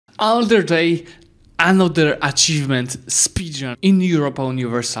Another day, another achievement speedrun in Europa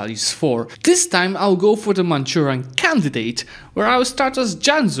Universalis 4. This time I'll go for the Manchurian candidate, where I'll start as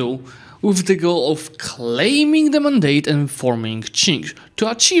Jiangsu with the goal of claiming the mandate and forming Qing. To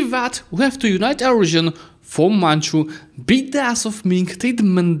achieve that, we have to unite our region, form Manchu, beat the ass of Ming, take the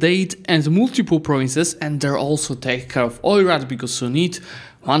mandate and multiple provinces, and there also take care of whre because you need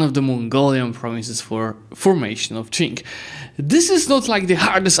one of the Mongolian provinces for formation of Qing. This is not like the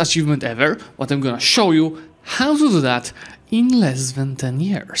hardest achievement ever, but I'm gonna show you how to do that in less than 10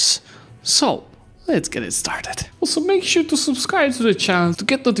 years. So, let's get it started. Also, make sure to subscribe to the channel to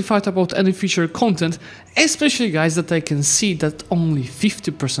get notified about any future content, especially guys that I can see that only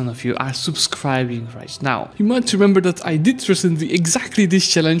 50% of you are subscribing right now. You might remember that I did recently exactly this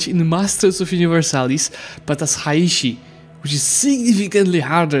challenge in Masters of Universalis, but as Haishi, which is significantly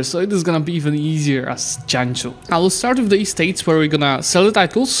harder, so it is gonna be even easier as Jiangsu. I will start with the estates where we're gonna sell the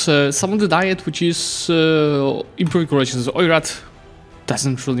titles, some of the diet, which is improving relations with whre,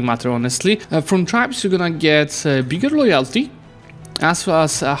 doesn't really matter honestly. From tribes you're gonna get bigger loyalty, as well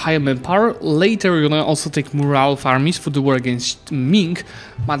as higher manpower. Later we're gonna also take morale of armies for the war against Ming,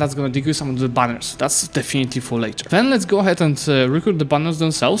 but that's gonna decrease some of the banners. That's definitely for later. Then let's go ahead and recruit the banners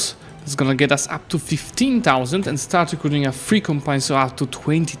themselves. It's gonna get us up to 15,000 and start recruiting a free company, so up to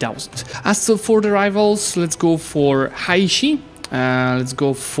 20,000. As for the rivals, let's go for Haishi, let's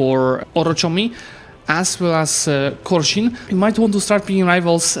go for Orochomi, as well as Korshin. You might want to start being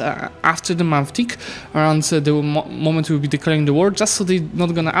rivals after the month tick, around the moment we'll be declaring the war, just so they're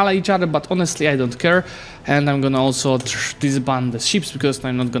not gonna ally each other, but honestly I don't care, and I'm gonna also disband the ships because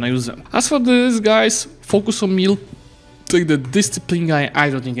I'm not gonna use them. As for these guys, focus on meal, take the discipline guy, I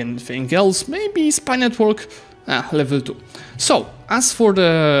don't think anything else, maybe spy network, level 2. So, as for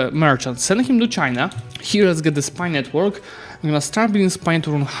the merchant, send him to China. Here let's get the spy network. I'm gonna start building spy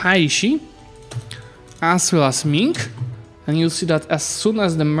network on Haishi, as well as Ming, and you'll see that as soon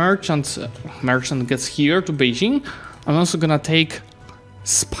as the merchant gets here to Beijing, I'm also gonna take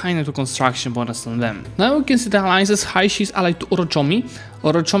spy network construction bonus on them. Now we can see the alliances. Haishi is allied to Orochomi,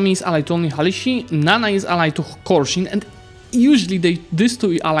 Orochomi is allied to only Haishi, Nana is allied to Korshin, and usually these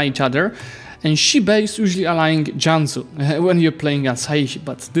two ally each other, and Shiba is usually allying Jiangsu when you're playing as Haishi,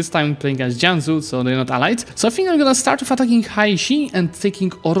 but this time I'm playing as Jiangsu, so they're not allied. So I think I'm gonna start with attacking Haishi and taking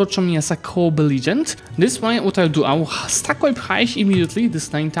Orochomi as a co-belligerent. This way, what I'll do, I'll stack wipe Haishi immediately,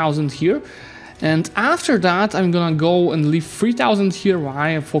 this 9,000 here, and after that I'm gonna go and leave 3,000 here while I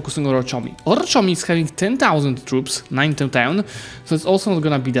am focusing on Orochomi. Orochomi is having 10,000 troops, 9 to 10, so it's also not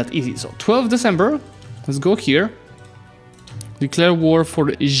gonna be that easy. So 12 December, let's go here, declare war for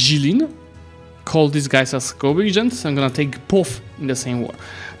Jilin, call these guys as co-regents. I'm gonna take both in the same war.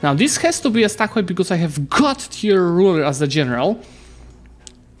 Now this has to be a stack wipe because I have got tier ruler as the general,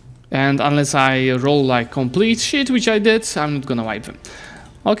 and unless I roll like complete shit, which I did, I'm not gonna wipe them.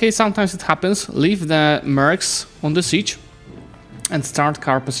 Okay, sometimes it happens. Leave the mercs on the siege and start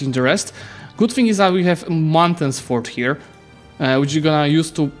carpetting the rest. Good thing is that we have Mountains Fort here, which you're gonna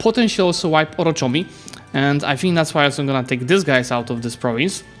use to potentially also wipe Orochomi, and I think that's why I'm gonna take these guys out of this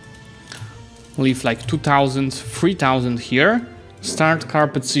province. Leave like 2,000, 3,000 here, start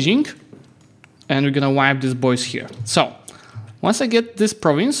carpet sieging, and we're gonna wipe these boys here. So, once I get this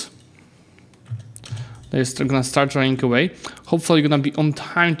province, they're gonna start running away. Hopefully you're gonna be on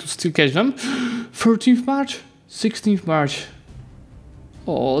time to still catch them. 13th March, 16th March.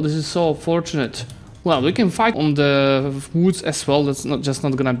 Oh, this is so fortunate. Well, we can fight on the woods as well, that's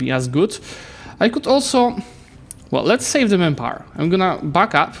not gonna be as good. I could also, well, let's save the manpower. I'm gonna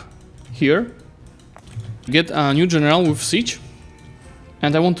back up here, get a new general with siege,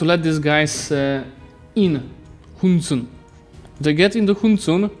 and I want to let these guys in Hunsun. If they get into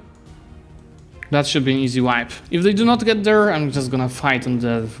Hunsun, that should be an easy wipe. If they do not get there, I'm just gonna fight on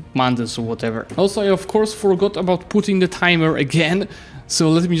the mountains or whatever. Also, I of course forgot about putting the timer again, so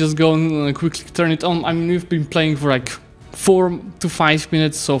let me just go and quickly turn it on. I mean, we've been playing for like 4 to 5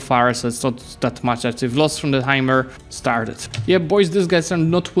 minutes so far, so it's not that much that we've lost from the timer started. Yeah, boys, these guys are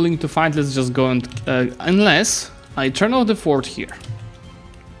not willing to fight. Let's just go and unless I turn off the fort here,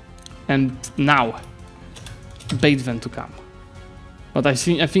 and now bait them to come. But I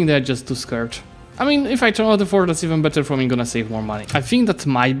think they're just too scared. I mean, if I turn off the fort, that's even better for me, gonna save more money. I think that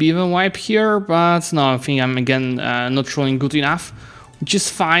might be even wipe here, but no, I think I'm again not rolling good enough, which is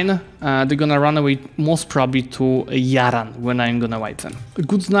fine. They're gonna run away most probably to Yaran when I'm gonna wipe them.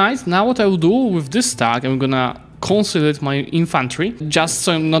 Good night. Now what I will do with this stack, I'm gonna consolidate my infantry, just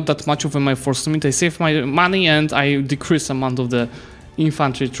so I'm not that much of my force limit. I save my money and I decrease the amount of the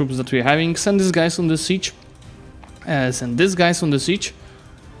infantry troops that we're having. Send these guys on the siege. Send these guys on the siege.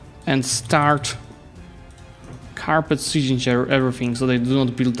 and start carpet sieging everything so they do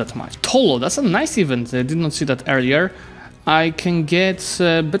not build that much. Tolo, that's a nice event. I did not see that earlier. I can get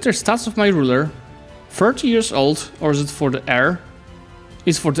better stats of my ruler. 30 years old, or is it for the heir?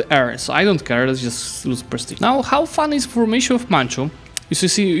 It's for the heir, so I don't care, let's just lose prestige. Now, how fun is formation of Manchu? You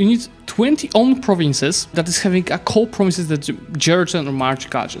see, you need 20 own provinces that is having a co-provinces that Jurchen or March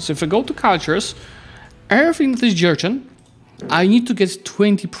culture. So if I go to cultures, everything that is Jurchen, I need to get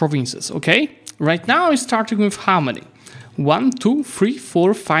 20 provinces, okay? Right now I'm starting with how many? 1, 2, 3,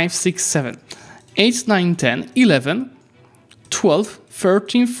 4, 5, 6, 7, 8, 9, 10, 11, 12,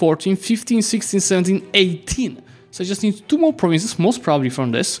 13, 14, 15, 16, 17, 18. So I just need 2 more provinces, most probably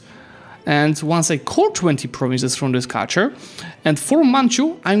from this. And once I core 20 provinces from this culture, and for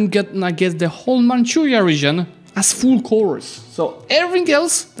Manchu, I'm gonna get the whole Manchuria region as full cores. So everything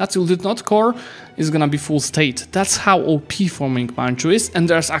else that you did not core is gonna be full state. That's how OP forming Manchu is, and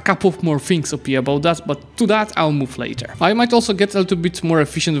there's a couple of more things OP about that, but to that I'll move later. I might also get a little bit more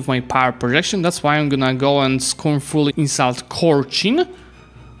efficient with my power projection. That's why I'm gonna go and scornfully insult core Qing,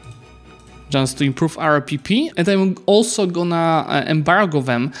 just to improve RPP, and I'm also gonna embargo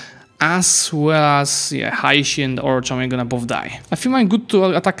them, as well as Haishi and Orochi are gonna both die. I feel I'm good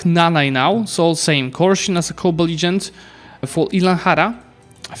to attack Nanai now, so same, Korshin as a co-belligerent. For Ilanhara,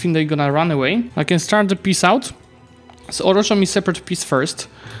 I think they're gonna run away. I can start the peace out. So Orochi separate peace first.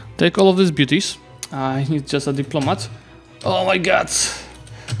 Take all of these beauties. I need just a diplomat. Oh my god!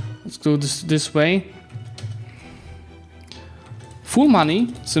 Let's do this way. Full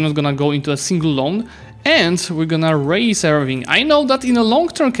money, so I'm not gonna go into a single loan. And we're gonna raise everything. I know that in a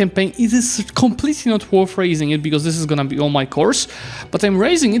long-term campaign it is completely not worth raising it because this is gonna be all my course, but I'm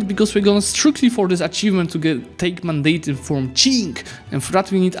raising it because we're gonna strictly for this achievement to take mandate from Qing, and for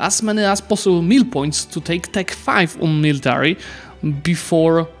that we need as many as possible mil points to take Tech 5 on military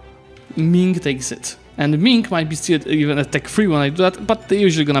before Ming takes it. And Ming might be still even at Tech 3 when I do that, but they're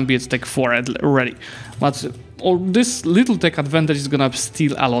usually gonna be at Tech 4 already. But this little tech advantage is gonna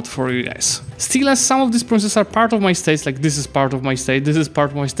steal a lot for you guys. Still, as some of these provinces are part of my states, like this is part of my state, this is part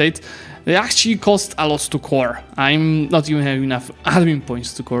of my state, they actually cost a lot to core. I'm not even having enough admin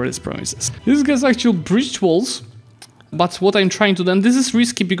points to core these provinces. These guys actually breached walls, but what I'm trying to do, and this is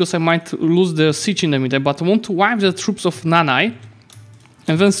risky because I might lose the siege in the middle, but I want to wipe the troops of Nanai,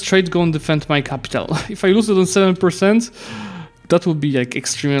 and then straight go and defend my capital. If I lose it on 7%, that would be like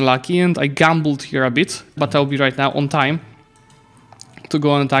extremely lucky, and I gambled here a bit, but I'll be right now on time to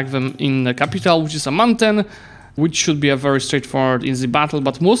go and attack them in the capital, which is a mountain, which should be a very straightforward, easy battle,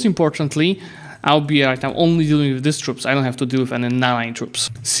 but most importantly, I'll be right now only dealing with these troops. I don't have to deal with any Nanai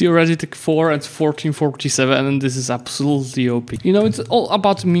troops. See already Tech 4 at 1447, and this is absolutely OP. You know, it's all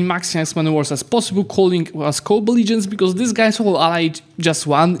about min-maxing as many wars as possible, calling as co-belligerents, because these guys will ally just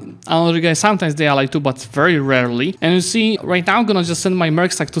one. Other guys, sometimes they ally two, but very rarely. And you see, right now I'm gonna just send my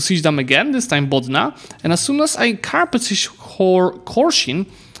merc stack to siege them again, this time Bodna. And as soon as I carpet siege Korshin,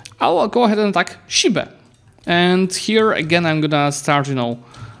 I'll go ahead and attack Shibe. And here again I'm gonna start, you know,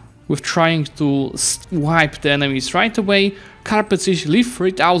 with trying to wipe the enemies right away, carpet siege, leave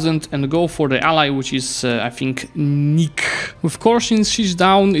 3000 and go for the ally, which is I think Nick. With Korshin siege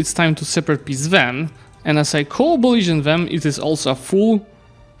down, it's time to separate peace them, and as I co-belligerent them, it is also a full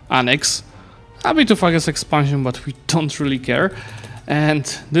annex. A bit of August expansion, but we don't really care. And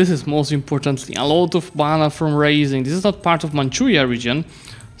this is most importantly a lot of mana from raising. This is not part of Manchuria region,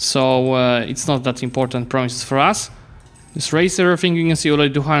 so it's not that important promises for us. Just raise everything, you can see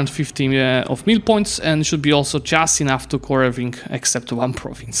already 250 of mil points, and should be also just enough to core everything except one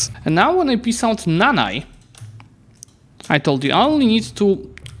province. And now when I peace out Nanai, I told you I only need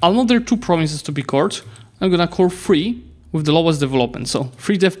another 2 provinces to be cored. I'm gonna core 3 with the lowest development, so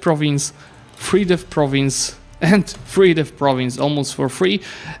 3 dev province, 3 dev province, and 3 dev province almost for free.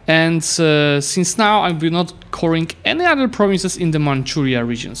 And since now I'll be not coring any other provinces in the Manchuria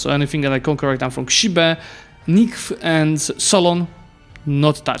region, so anything that I conquer right now from Shibe, Nikf and Solon,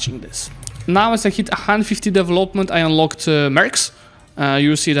 not touching this. Now as I hit 150 development, I unlocked mercs.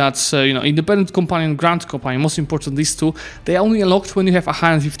 You see that you know, independent companion, grand companion, most important these two, they only unlocked when you have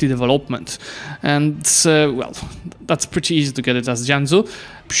 150 development. And well, that's pretty easy to get it as Jianzhu.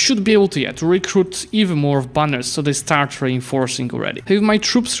 Should be able to, to recruit even more of banners, so they start reinforcing already. I have my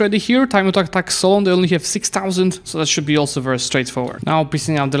troops ready here, time to attack Solon, they only have 6000, so that should be also very straightforward. Now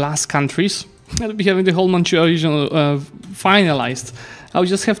piecing out the last countries. I'll be having the whole Manchuria region finalized. I'll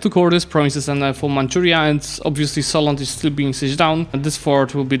just have to core these provinces and for Manchuria, and obviously Solon is still being sieged down. This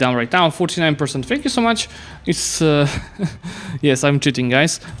fort will be down right now, 49%. Thank you so much. It's yes, I'm cheating,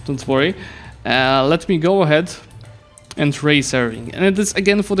 guys. Don't worry. Let me go ahead and raise serving. And it is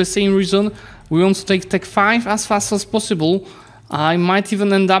again for the same reason. We want to take Tech 5 as fast as possible. I might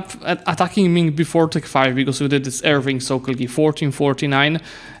even end up attacking Ming before Tech 5 because we did this everything so quickly, 1449,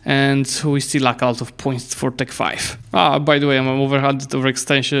 and we still lack a lot of points for Tech 5. By the way, I'm overhead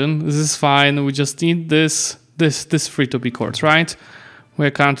overextension. This is fine. We just need this 3 to be court, right?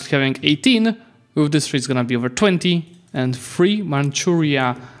 We're currently having 18. With this 3, it's gonna be over 20, and 3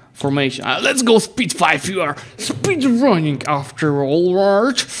 Manchuria formation. Let's go speed 5. You are speed running after all,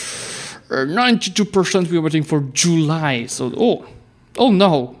 right? 92% we're waiting for July. So, oh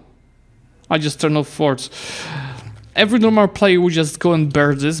no. I just turned off forts. Every normal player would just go and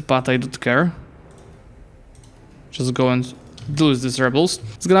bear this, but I don't care. Just go and lose these rebels.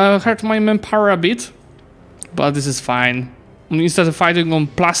 It's gonna hurt my manpower a bit, but this is fine. Instead of fighting on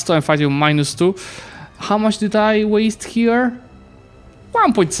 +2, I'm fighting on -2. How much did I waste here?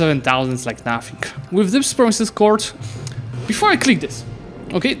 1.7 thousand is like nothing. With this promises court, before I click this,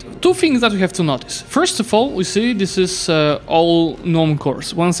 okay, 2 things that we have to notice. First of all, we see this is all known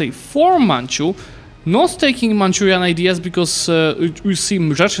cores. Once I for Manchu, not taking Manchurian ideas because we see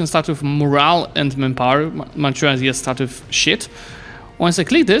Russian start with morale and manpower. Manchurian ideas start with shit. Once I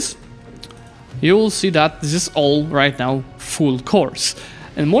click this, you will see that this is all right now full cores.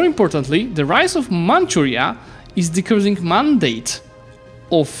 And more importantly, the rise of Manchuria is decreasing mandate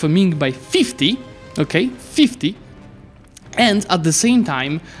of Ming by 50, okay, 50. And at the same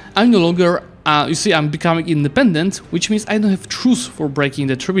time, I'm no longer, you see, I'm becoming independent, which means I don't have truce for breaking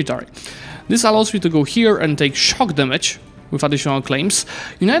the tributary. This allows me to go here and take shock damage with additional claims.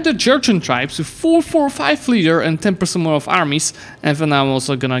 Unite the Georgian tribes with 445 leader and 10% more of armies. And then I'm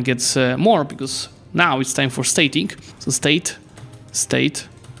also gonna get more because now it's time for stating. So state, state,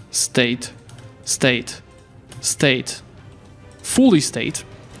 state, state, state, fully state.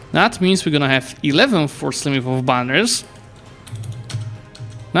 That means we're gonna have 11 for slimming of banners.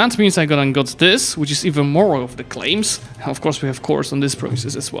 That means I'm gonna got this, which is even more of the claims. Of course, we have cores on these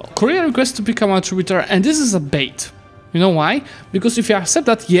provinces as well. Korea requests to become a tributary, and this is a bait. You know why? Because if you accept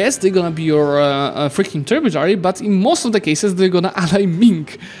that, yes, they're gonna be your freaking tributary, but in most of the cases, they're gonna ally Ming.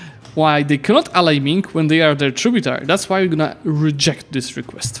 Why they cannot ally Ming when they are their tributary. That's why we're gonna reject this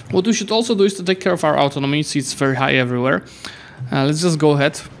request. What we should also do is to take care of our autonomy. See, it's very high everywhere. Let's just go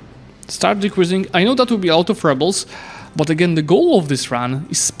ahead. Start decreasing. I know that will be a lot of rebels, but again, the goal of this run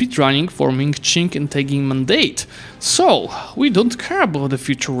is speedrunning, forming Qing and taking mandate. So, we don't care about the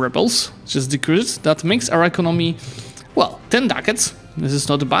future rebels, just decrease. That makes our economy, well, 10 ducats. This is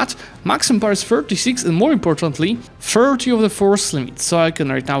not bad. Max empire is 36, and more importantly, 30 of the force limit. So I can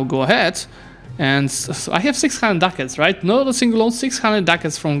right now go ahead, and I have 600 ducats, right? Not a single loan, 600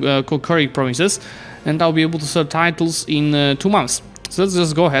 ducats from conquering provinces, and I'll be able to sell titles in 2 months. So let's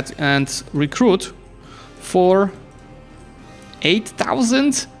just go ahead and recruit for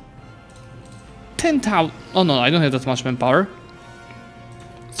 8,000, 10,000. Oh no, I don't have that much manpower.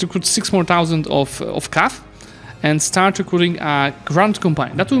 Let's recruit 6,000 more of CAF and start recruiting a Grand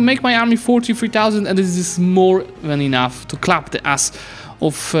Company. That will make my army 43,000, and this is more than enough to clap the ass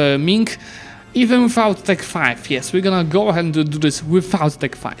of Ming, even without Tech 5. Yes, we're gonna go ahead and do this without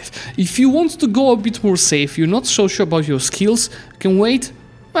Tech 5. If you want to go a bit more safe, you're not so sure about your skills, you can wait.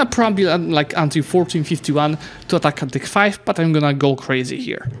 Well, probably like until 1451 to attack at Tech 5, but I'm gonna go crazy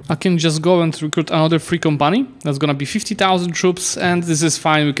here. I can just go and recruit another free company. That's gonna be 50,000 troops, and this is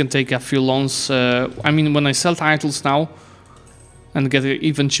fine. We can take a few loans. I mean, when I sell titles now and get an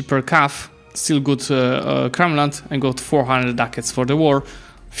even cheaper CAF, still good Kremland, and got 400 ducats for the war.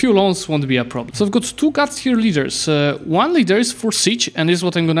 Few loans won't be a problem. So I've got 2 god tier leaders. One leader is for siege, and this is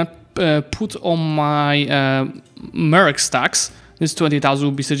what I'm gonna put on my Merc stacks. This 20,000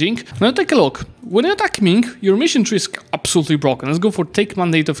 will be sieging. Now take a look. When you attack Ming, your mission tree is absolutely broken. Let's go for take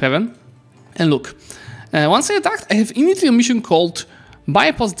Mandate of Heaven. And look, once I attacked, I have immediately a mission called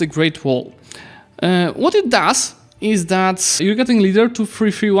Bypass the Great Wall. What it does is that you're getting leader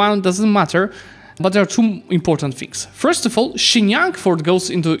 2331, doesn't matter, but there are 2 important things. First of all, Xinjiang fort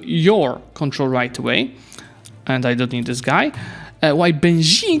goes into your control right away, and I don't need this guy. While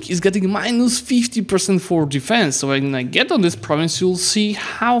Beijing is getting minus 50% for defense. So when I get on this province, you'll see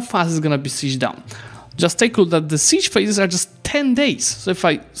how fast it's gonna be sieged down. Just take a look that the siege phases are just 10 days. So if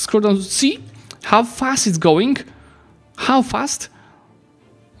I scroll down to see how fast it's going, how fast,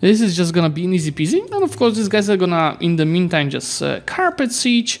 this is just gonna be an easy peasy. And of course, these guys are gonna, in the meantime, just carpet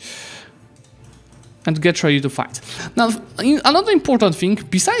siege and get ready to fight. Now, another important thing,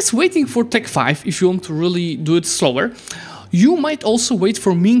 besides waiting for Tech 5, if you want to really do it slower, you might also wait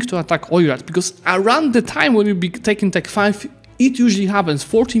for Ming to attack Oirat, because around the time when you'll be taking Tech 5, it usually happens.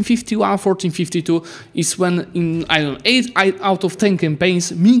 1451, 1452 is when in, I don't know, 8 out of 10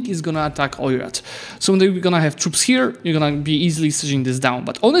 campaigns, Ming is gonna attack Oirat. So when we're gonna have troops here, you're gonna be easily sieging this down.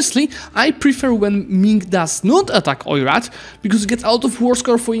 But honestly, I prefer when Ming does not attack Oirat, because you get out of war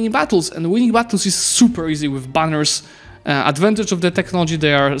score for winning battles, and winning battles is super easy with banners. Advantage of the technology,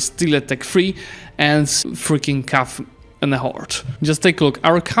 they are still tech free, and freaking calf and a horde. Just take a look.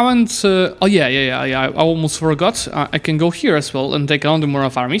 Our current, oh yeah, I almost forgot. I can go here as well and take on the morale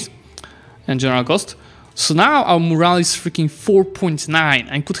of armies and general cost. So now our morale is freaking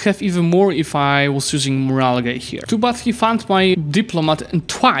 4.9. I could have even more if I was using morale guy here. Too bad he found my diplomat and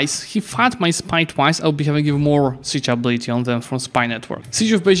twice. He found my spy twice. I'll be having even more siege ability on them from spy network.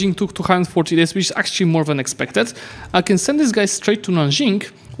 Siege of Beijing took 240 days, which is actually more than expected. I can send this guy straight to Nanjing,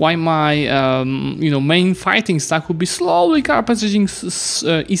 while my main fighting stack will be slowly carpeting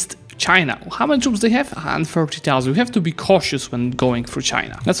East China. How many troops they have? 130,000. We have to be cautious when going through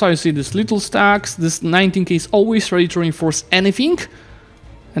China. That's why you see these little stacks. This 19k is always ready to reinforce anything.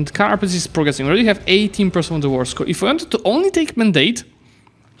 And Carpets is progressing. We already have 18% of the war score. If we wanted to only take Mandate,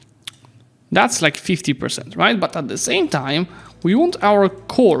 that's like 50%, right? But at the same time, we want our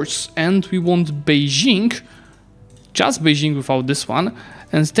cores and we want Beijing, just Beijing without this one,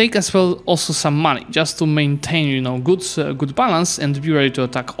 and take as well also some money, just to maintain, you know, good balance and be ready to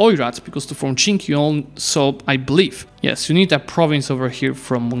attack Oirat, because to form Qing you also, I believe, yes, you need a province over here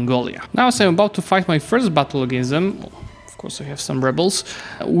from Mongolia. Now as I'm about to fight my first battle against them, of course I have some rebels,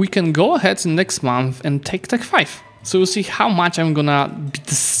 we can go ahead next month and take Tech 5. So we'll see how much I'm gonna be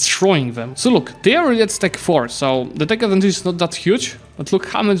destroying them. So look, they are already at Tech 4, so the tech advantage is not that huge, but look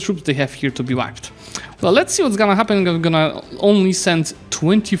how many troops they have here to be wiped. Well, let's see what's gonna happen. I'm gonna only send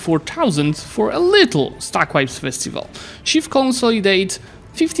 24,000 for a little Stack Wipes Festival. Shift Consolidate,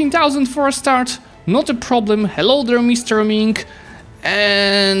 15,000 for a start, not a problem. Hello there, Mr. Ming,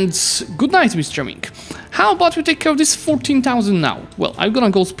 and good night, Mr. Ming. How about we take care of this 14,000 now? Well, I'm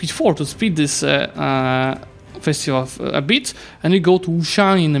gonna go speed 4 to speed this festival a bit, and we go to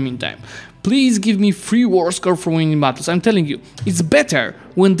Wushan in the meantime. Please give me free war score for winning battles. I'm telling you, it's better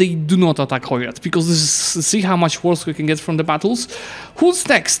when they do not attack Oirat, because this is, see how much war score we can get from the battles. Who's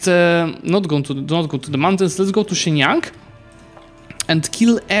next? Not go to the mountains. Let's go to Shenyang and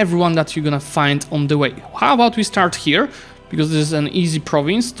kill everyone that you're gonna find on the way. How about we start here, because this is an easy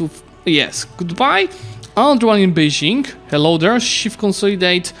province to. Yes, goodbye. Another one in Beijing. Hello there. Shift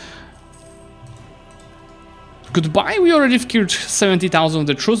Consolidate. Goodbye, we already killed 70,000 of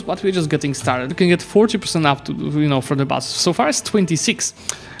the troops, but we're just getting started. We can get 40% up to, you know, for the bus. So far it's 26.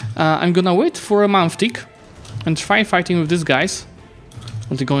 I'm gonna wait for a month tick and try fighting with these guys.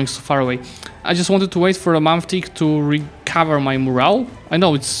 Not going so far away. I just wanted to wait for a month tick to recover my morale. I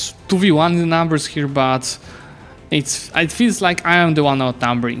know it's 2v1 in the numbers here, but it feels like I am the one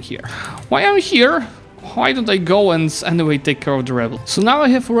outnumbering here. Why I'm here? Why don't I go and anyway take care of the rebels? So now I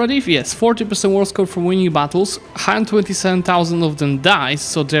have already, yes, 40% war score from winning battles, 127,000 of them died,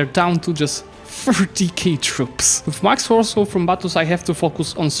 so they're down to just 30k troops. With max war score from battles, I have to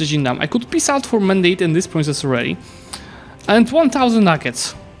focus on sieging them. I could peace out for Mandate and this princess already. And 1,000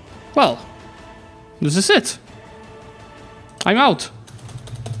 nuggets. Well, this is it. I'm out.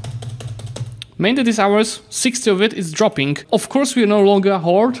 Mandate is ours, 60 of it is dropping. Of course, we are no longer a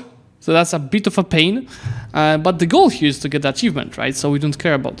horde. So that's a bit of a pain, but the goal here is to get the achievement, right? So we don't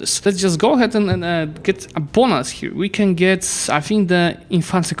care about this. Let's just go ahead and get a bonus here. We can get, I think, the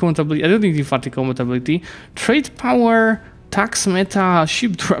infantry combatability. I don't think the infantry combatability. Trade power, tax meta,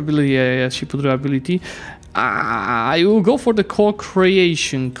 ship durability, ship durability. I will go for the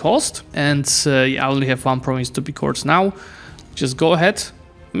co-creation cost, and yeah, I only have one province to be cored now. Just go ahead,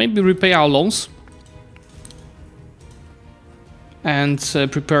 maybe repay our loans. And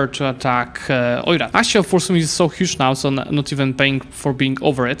prepare to attack Oirat. Actually, for some reason, it's so huge now, so not even paying for being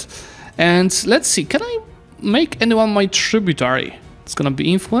over it. And let's see, can I make anyone my tributary? It's gonna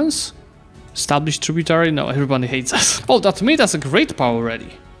be influence, established tributary. No, everybody hates us. Oh, that made us a great power already.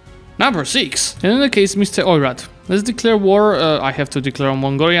 Number 6. In any case, Mr. Oirat, let's declare war. I have to declare on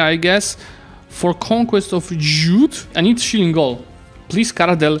Mongolia, I guess, for conquest of Jude. I need Shilingol. Please,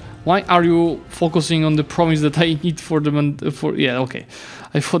 Karadel, why are you focusing on the province that I need for the yeah, okay.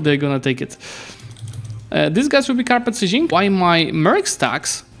 I thought they're gonna take it. These guys will be carpet sieging. Why my merc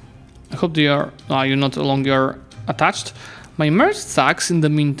stacks? I hope they are. You're not longer attached. My merc stacks, in the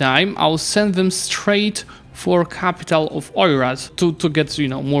meantime, I'll send them straight for capital of Oirat to get, you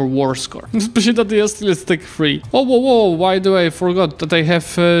know, more war score. Especially that they are still tech free. Oh, whoa, why do I forgot that I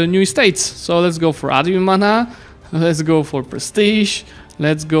have new estates? So let's go for admin mana. Let's go for prestige.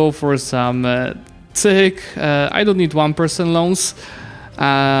 Let's go for some Tick. I don't need 1% loans.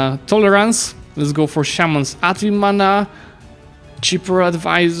 Tolerance. Let's go for Shaman's Admin Mana. Cheaper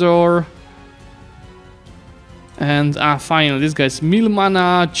Advisor. And finally, this guy's Mill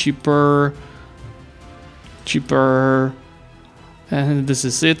Mana. Cheaper. And this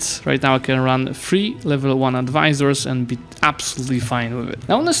is it. Right now I can run 3 level 1 advisors and be absolutely fine with it.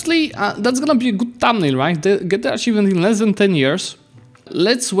 Now honestly, that's gonna be a good thumbnail, right? Get the achievement in less than 10 years.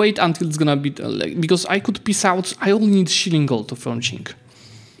 Let's wait until it's gonna be, because I could peace out. I only need shilling gold from Qing.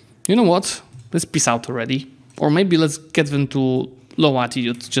 You know what? Let's peace out already. Or maybe let's get them to low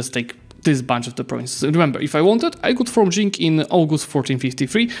attitude, just take this bunch of the provinces. Remember, if I wanted, I could form Qing in August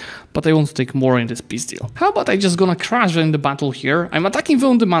 1453, but I want to take more in this peace deal. How about I just gonna crash in the battle here? I'm attacking them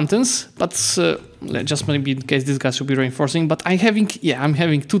on the mountains, but just maybe in case this guy should be reinforcing, but I'm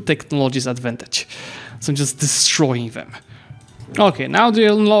having 2 technologies advantage. So I'm just destroying them. Okay, now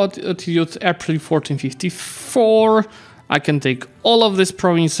they're in low attitude, April 1454. I can take all of these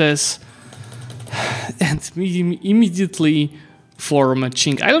provinces and immediately form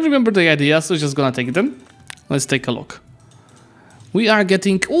Qing. I don't remember the idea, so just gonna take them. Let's take a look. We are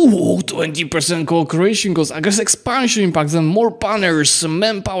getting 20% cooperation goes, I guess expansion impacts and more banners,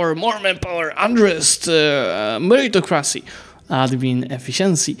 manpower, more manpower, unrest, meritocracy, admin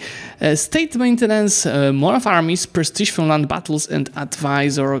efficiency, state maintenance, more of armies, prestige from land battles, and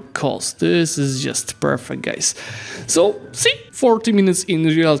advisor cost. This is just perfect, guys. So see, 40 minutes in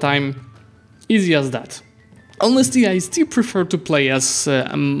real time, easy as that. Honestly, I still prefer to play as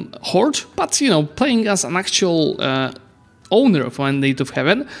Horde, but you know, playing as an actual owner of Mandate of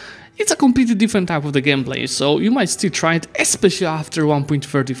Heaven, it's a completely different type of the gameplay, so you might still try it, especially after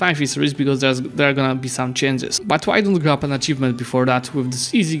 1.35 histories, because there are gonna be some changes. But why don't grab an achievement before that with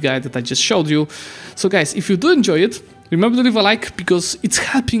this easy guide that I just showed you? So guys, if you do enjoy it, remember to leave a like, because it's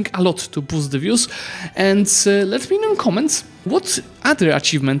helping a lot to boost the views, and let me know in comments what other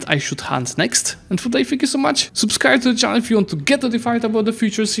achievement I should hunt next. And for today, thank you so much. Subscribe to the channel if you want to get notified about the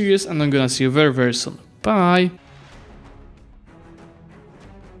future series, and I'm gonna see you very, very soon. Bye!